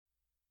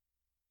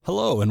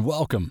Hello and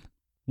welcome.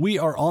 We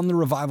are on the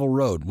Revival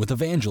Road with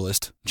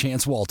evangelist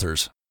Chance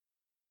Walters.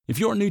 If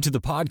you're new to the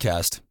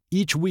podcast,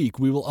 each week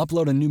we will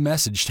upload a new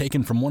message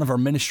taken from one of our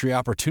ministry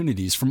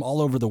opportunities from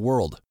all over the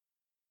world.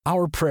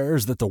 Our prayer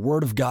is that the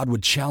Word of God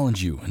would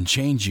challenge you and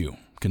change you,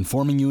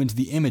 conforming you into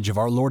the image of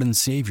our Lord and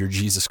Savior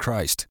Jesus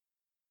Christ.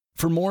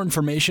 For more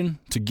information,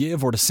 to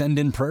give or to send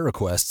in prayer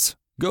requests,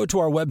 go to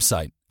our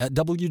website at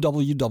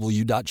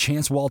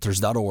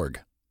www.chancewalters.org.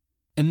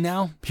 And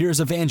now, here's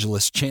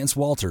evangelist Chance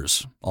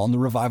Walters on the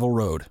Revival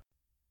Road.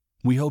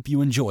 We hope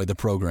you enjoy the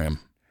program.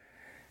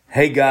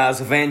 Hey guys,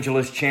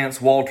 evangelist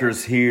Chance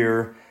Walters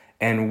here,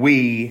 and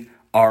we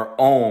are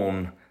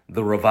on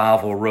the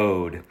Revival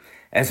Road.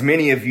 As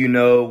many of you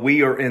know,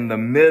 we are in the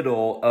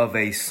middle of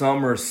a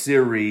summer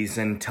series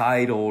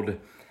entitled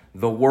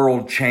The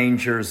World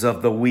Changers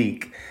of the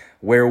Week,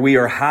 where we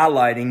are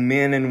highlighting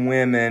men and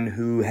women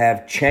who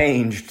have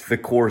changed the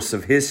course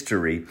of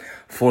history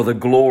for the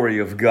glory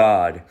of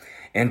God.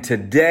 And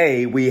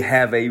today we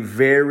have a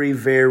very,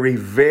 very,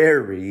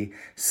 very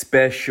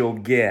special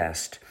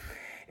guest.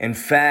 In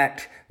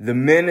fact, the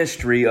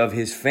ministry of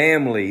his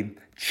family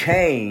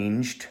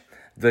changed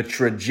the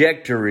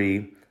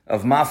trajectory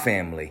of my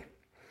family.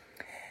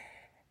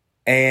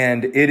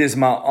 And it is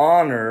my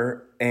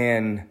honor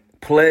and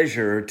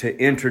pleasure to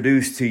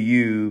introduce to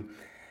you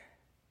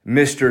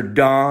Mr.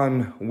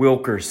 Don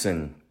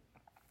Wilkerson.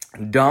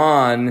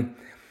 Don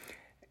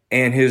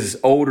and his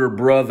older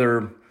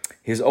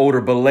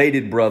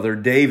belated brother,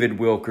 David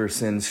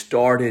Wilkerson,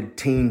 started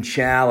Teen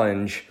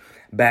Challenge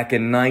back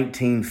in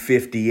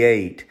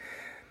 1958.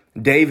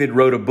 David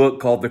wrote a book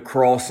called The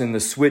Cross and the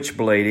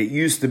Switchblade. It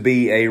used to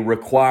be a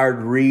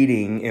required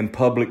reading in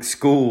public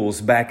schools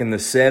back in the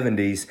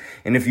 70s.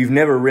 And if you've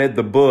never read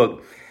the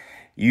book,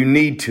 you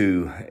need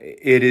to.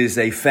 It is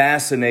a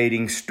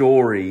fascinating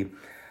story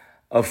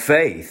of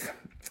faith.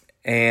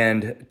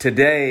 And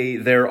today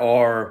there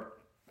are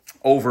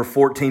over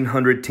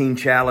 1,400 Teen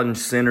Challenge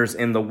centers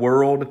in the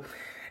world,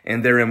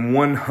 and they're in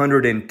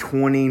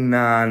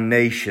 129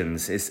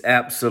 nations. It's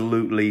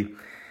absolutely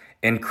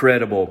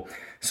incredible.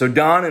 So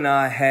Don and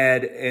I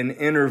had an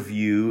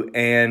interview,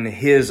 and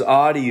his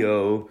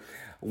audio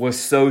was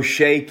so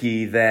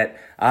shaky that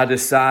I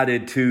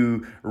decided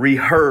to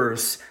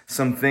rehearse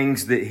some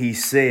things that he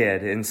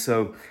said. And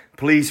so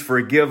please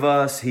forgive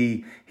us.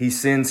 He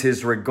sends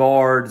his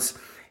regards.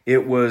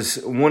 It was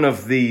one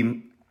of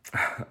the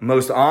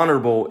most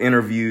honorable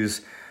interviews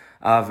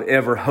I've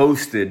ever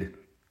hosted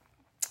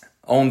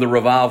on the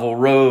Revival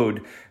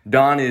Road.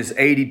 Don is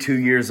 82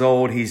 years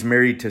old. He's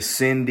married to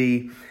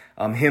Cindy.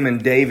 Him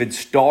and David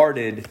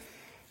started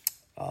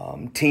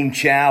Teen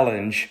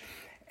Challenge,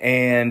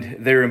 and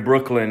they're in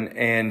Brooklyn.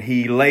 And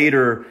he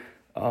later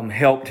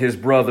helped his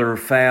brother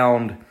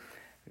found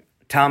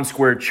Times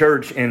Square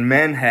Church in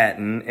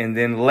Manhattan, and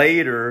then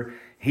later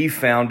he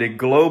founded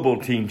Global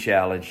Teen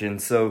Challenge.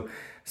 And so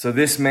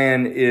this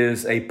man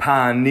is a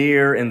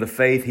pioneer in the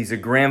faith. He's a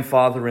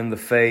grandfather in the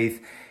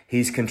faith.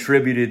 He's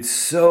contributed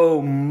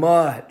so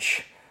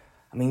much.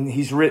 I mean,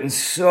 he's written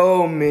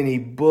so many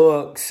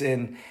books,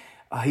 and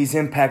he's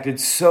impacted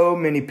so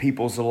many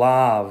people's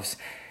lives.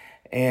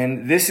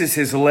 And this is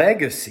his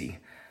legacy.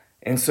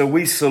 And so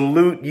we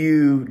salute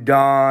you,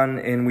 Don,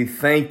 and we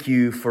thank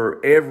you for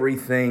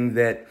everything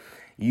that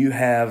you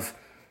have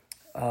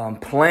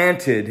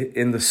planted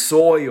in the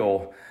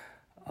soil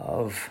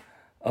of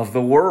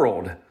the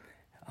world,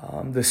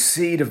 the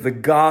seed of the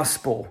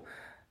gospel.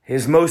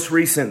 His most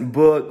recent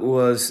book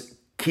was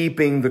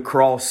Keeping the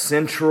Cross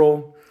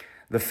Central,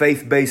 the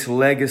faith-based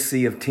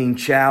legacy of Teen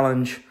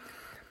Challenge.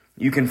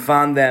 You can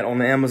find that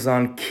on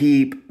Amazon,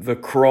 Keep the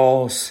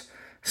Cross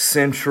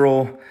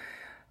Central.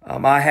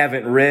 I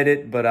haven't read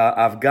it, but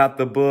I've got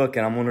the book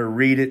and I'm going to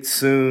read it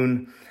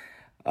soon.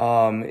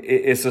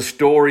 It's a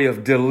story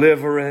of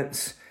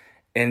deliverance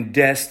and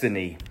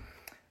destiny.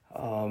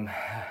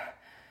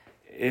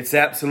 It's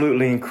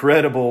absolutely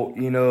incredible.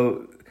 You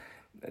know,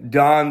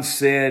 Don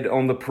said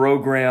on the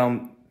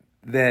program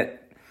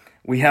that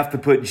we have to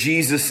put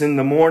Jesus in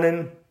the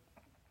morning,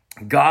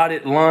 God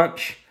at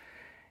lunch,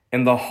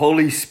 and the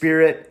Holy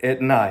Spirit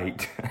at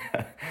night.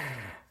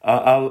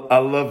 I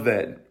love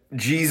that.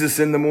 Jesus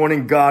in the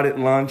morning, God at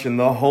lunch, and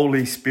the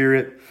Holy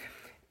Spirit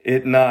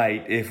at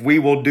night. If we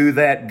will do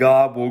that,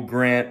 God will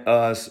grant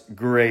us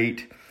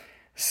great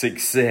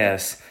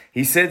success.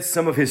 He said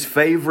some of his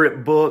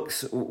favorite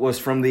books was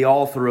from the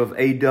author of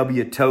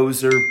A.W.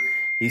 Tozer.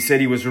 He said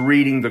he was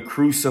reading The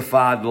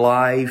Crucified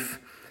Life.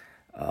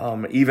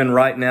 Even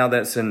right now,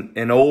 that's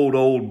an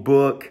old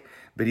book,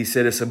 but he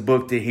said it's a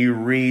book that he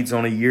reads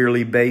on a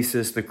yearly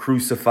basis, The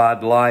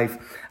Crucified Life.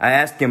 I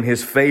asked him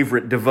his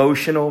favorite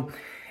devotional,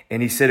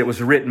 and he said it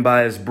was written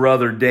by his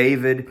brother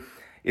David.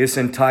 It's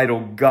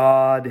entitled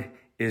God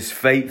is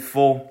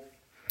Faithful.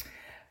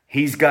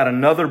 He's got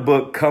another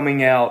book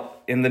coming out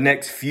in the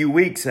next few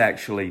weeks,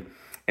 actually,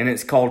 and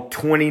it's called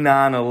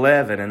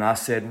 2911. And I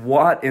said,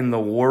 what in the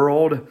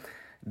world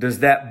does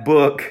that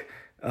book,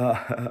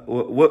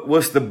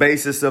 what's the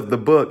basis of the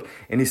book?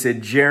 And he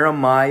said,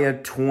 Jeremiah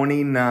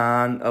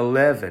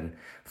 29:11.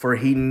 for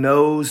He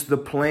knows the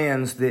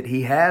plans that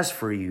He has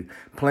for you.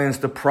 Plans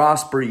to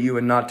prosper you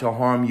and not to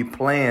harm you.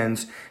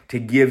 Plans to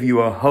give you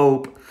a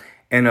hope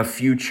and a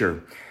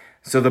future.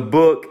 So the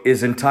book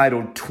is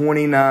entitled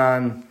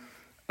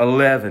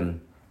 29:11.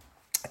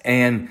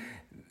 And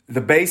the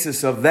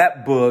basis of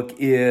that book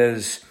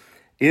is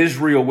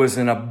Israel was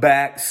in a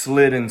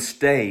backslidden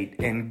state,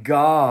 and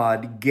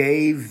God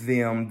gave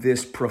them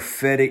this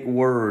prophetic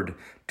word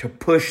to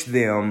push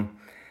them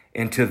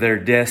into their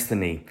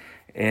destiny.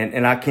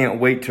 And I can't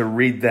wait to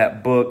read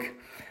that book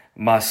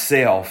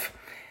myself.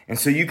 And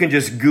so you can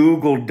just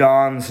Google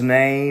Don's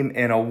name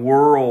and a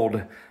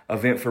world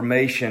of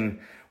information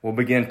will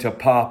begin to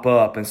pop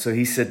up. And so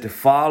he said to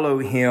follow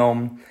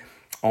him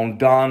on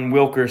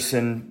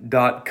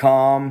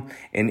donwilkerson.com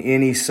and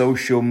any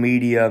social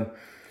media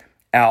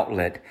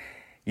outlet.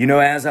 You know,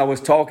 as I was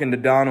talking to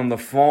Don on the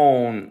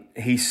phone,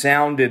 he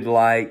sounded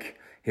like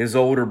his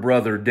older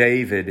brother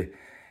David.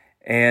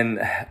 And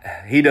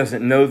he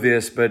doesn't know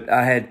this, but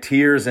I had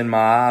tears in my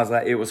eyes.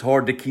 It was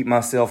hard to keep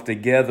myself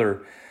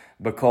together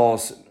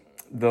because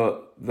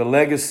the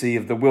legacy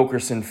of the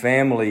Wilkerson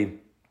family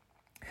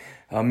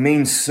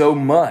means so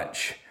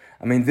much.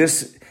 I mean,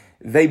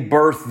 they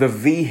birthed the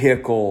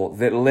vehicle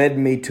that led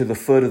me to the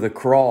foot of the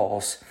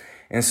cross.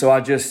 And so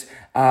I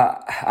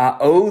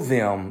owe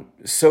them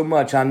so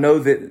much. I know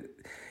that,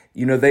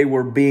 they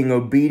were being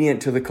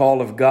obedient to the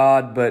call of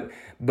God, but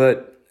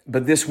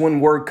this one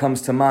word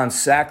comes to mind,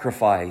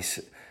 sacrifice.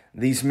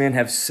 These men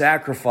have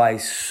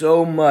sacrificed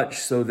so much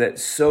so that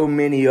so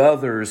many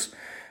others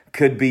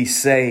could be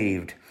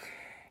saved.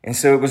 And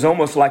so it was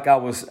almost like I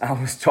was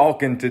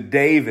talking to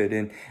David,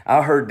 and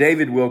I heard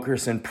David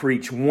Wilkerson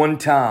preach one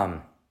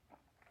time.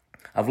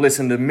 I've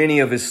listened to many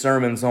of his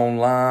sermons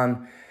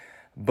online,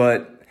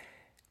 but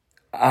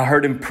I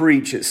heard him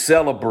preach at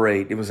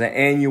Celebrate. It was an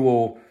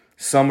annual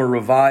summer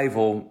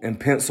revival in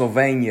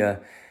Pennsylvania,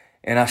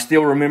 and I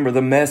still remember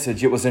the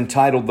message. It was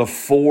entitled The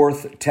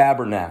Fourth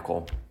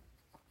Tabernacle,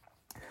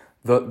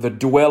 the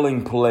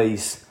dwelling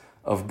place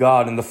of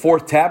God. And the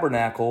fourth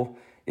tabernacle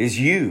is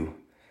you.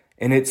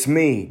 And it's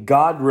me.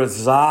 God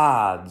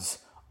resides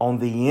on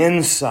the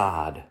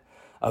inside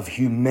of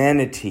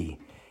humanity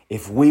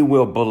if we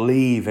will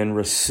believe and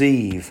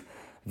receive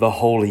the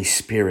Holy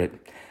Spirit.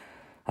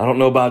 I don't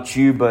know about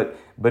you, but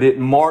it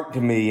marked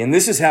me. And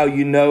this is how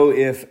you know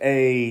if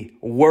a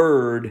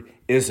word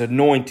is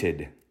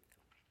anointed.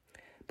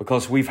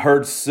 Because we've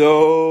heard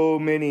so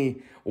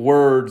many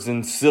words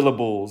and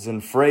syllables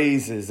and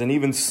phrases and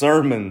even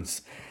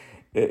sermons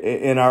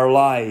in our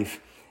life.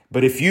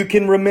 But if you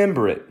can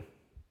remember it,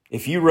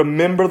 if you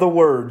remember the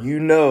word, you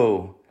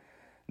know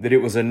that it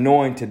was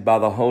anointed by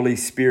the Holy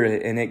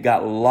Spirit and it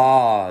got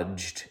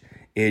lodged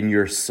in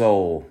your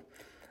soul.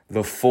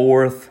 The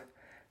fourth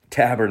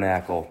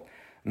tabernacle.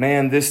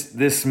 Man,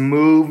 this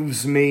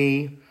moves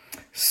me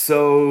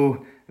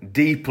so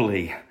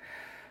deeply.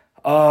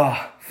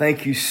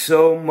 Thank you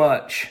so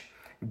much,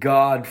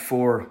 God,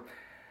 for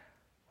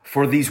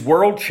these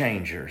world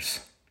changers.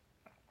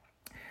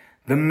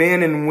 The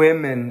men and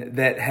women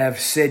that have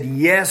said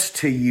yes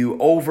to you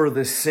over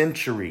the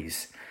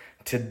centuries.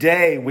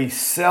 Today we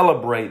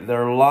celebrate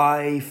their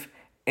life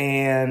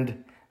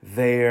and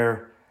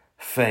their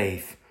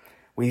faith.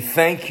 We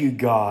thank you,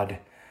 God,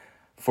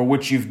 for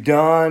what you've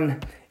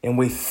done, and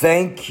we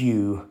thank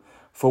you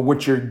for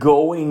what you're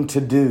going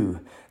to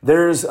do.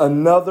 There's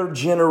another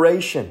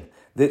generation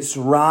that's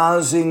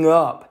rising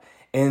up,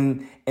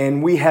 and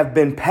we have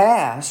been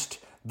passed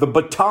the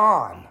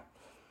baton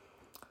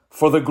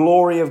for the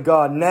glory of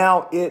God.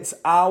 Now it's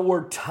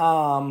our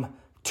time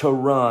to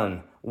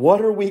run.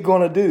 What are we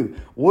going to do?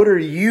 What are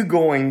you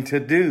going to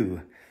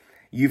do?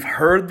 You've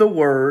heard the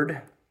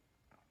word.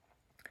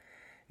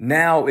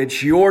 Now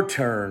it's your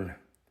turn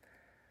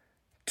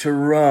to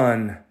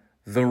run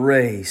the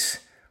race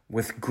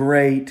with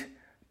great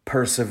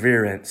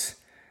perseverance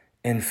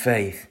and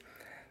faith.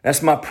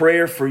 That's my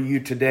prayer for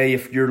you today.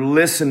 If you're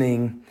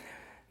listening,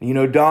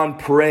 Don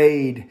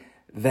prayed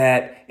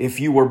that if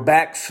you were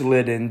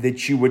backslidden,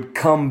 that you would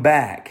come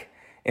back.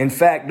 In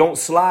fact, don't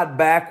slide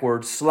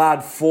backwards,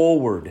 slide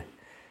forward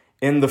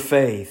in the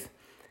faith.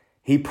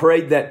 He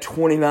prayed that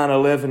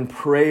 29:11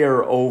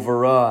 prayer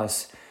over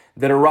us,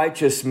 that a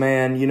righteous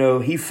man,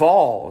 he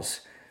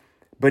falls,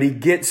 but he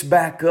gets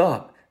back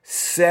up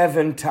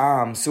 7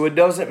 times. So it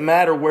doesn't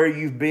matter where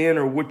you've been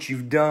or what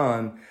you've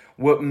done.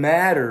 What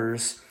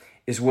matters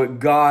is what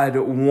God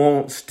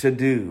wants to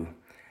do.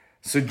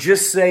 So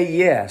just say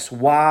yes.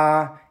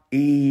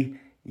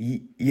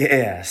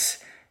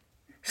 Yes.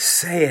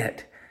 Say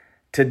it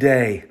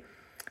today.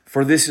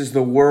 For this is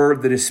the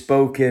word that is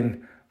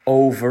spoken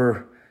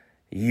over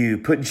you.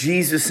 Put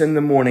Jesus in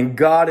the morning,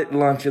 God at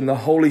lunch, and the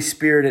Holy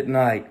Spirit at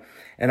night.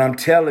 And I'm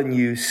telling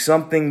you,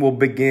 something will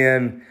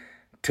begin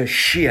to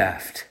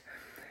shift.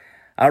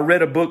 I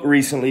read a book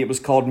recently. It was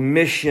called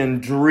Mission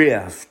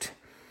Drift.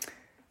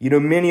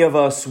 Many of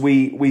us,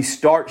 we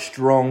start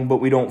strong, but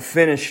we don't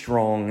finish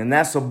strong. And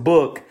that's a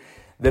book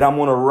that I'm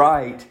going to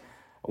write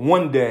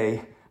one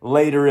day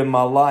later in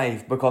my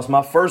life, because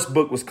my first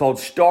book was called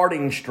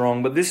Starting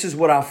Strong. But this is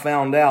what I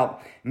found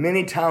out.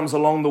 Many times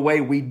along the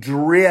way, we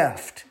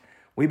drift.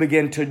 We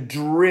begin to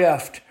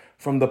drift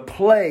from the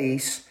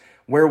place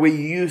where we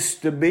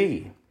used to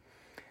be.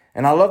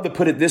 And I love to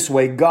put it this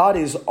way: God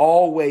is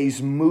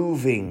always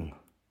moving.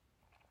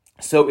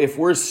 So if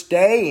we're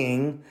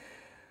staying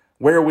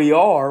where we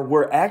are,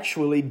 we're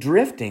actually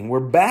drifting. We're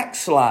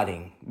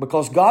backsliding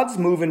because God's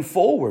moving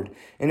forward.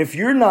 And if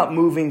you're not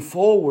moving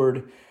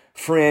forward,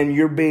 friend,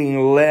 you're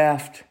being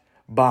left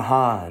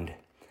behind.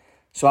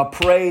 So I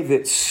pray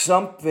that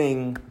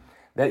something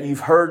that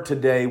you've heard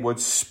today would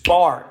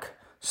spark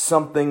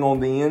something on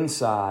the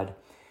inside,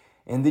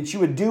 and that you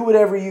would do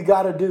whatever you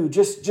got to do.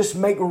 Just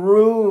make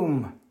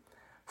room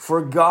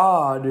for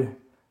God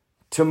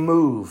to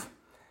move.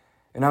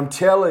 And I'm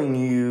telling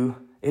you,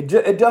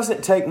 it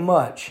doesn't take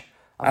much.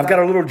 I've got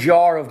a little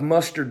jar of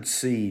mustard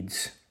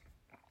seeds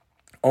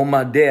on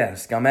my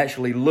desk. I'm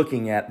actually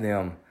looking at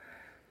them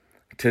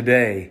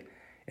today.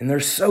 And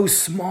they're so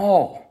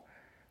small.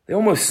 They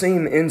almost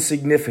seem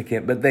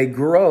insignificant, but they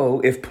grow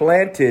if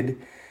planted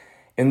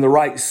in the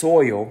right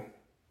soil.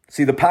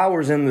 See, the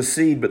power's in the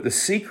seed, but the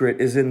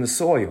secret is in the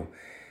soil.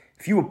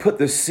 If you would put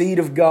the seed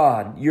of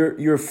God,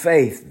 your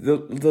faith, the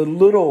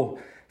little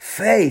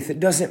faith, it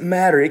doesn't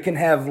matter. It can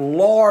have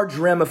large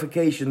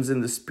ramifications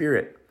in the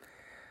spirit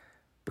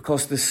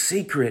because the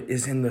secret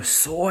is in the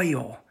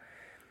soil.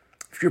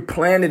 If you're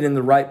planted in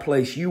the right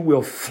place, you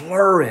will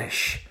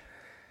flourish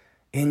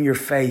in your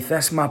faith.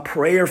 That's my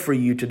prayer for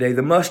you today.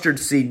 The mustard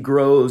seed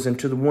grows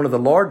into one of the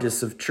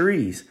largest of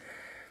trees.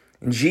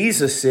 And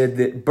Jesus said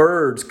that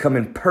birds come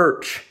and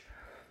perch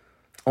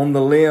on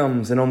the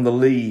limbs and on the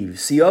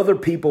leaves. See, other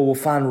people will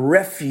find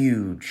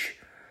refuge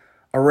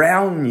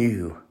around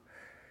you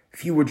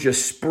if you would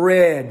just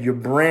spread your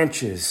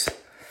branches,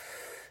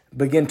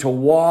 begin to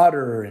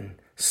water and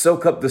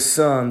soak up the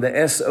sun, the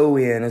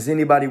S-O-N. Is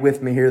anybody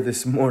with me here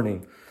this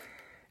morning?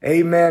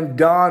 Amen.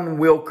 Don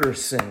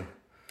Wilkerson,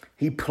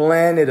 he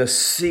planted a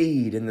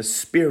seed in the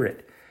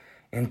Spirit.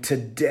 And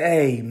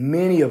today,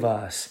 many of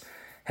us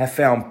have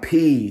found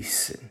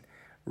peace and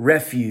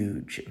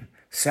refuge and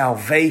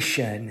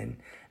salvation and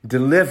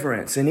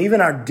deliverance and even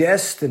our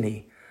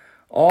destiny,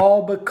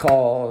 all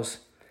because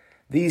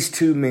these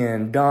two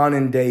men, Don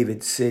and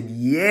David, said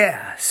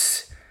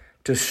yes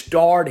to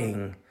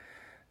starting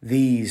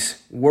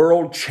these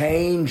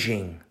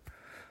world-changing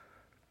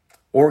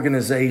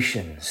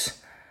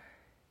organizations.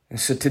 And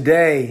so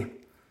today,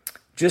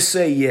 just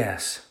say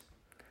yes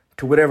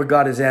to whatever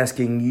God is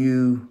asking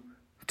you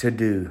to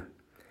do.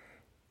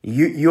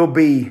 You'll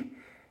be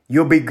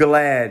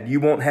glad.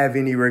 You won't have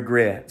any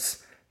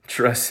regrets.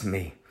 Trust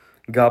me.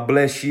 God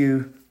bless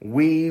you.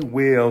 We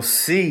will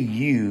see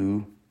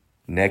you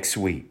next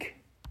week.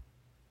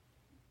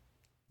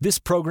 This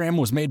program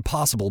was made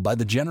possible by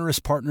the generous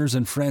partners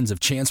and friends of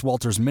Chance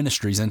Walters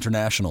Ministries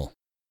International.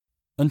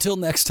 Until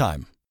next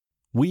time,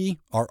 we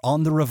are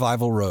on the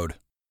Revival Road.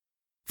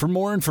 For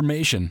more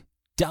information,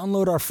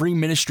 download our free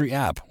ministry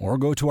app or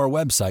go to our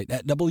website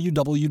at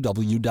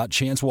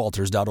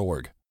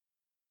www.chancewalters.org.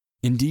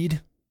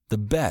 Indeed, the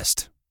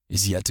best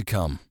is yet to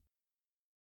come.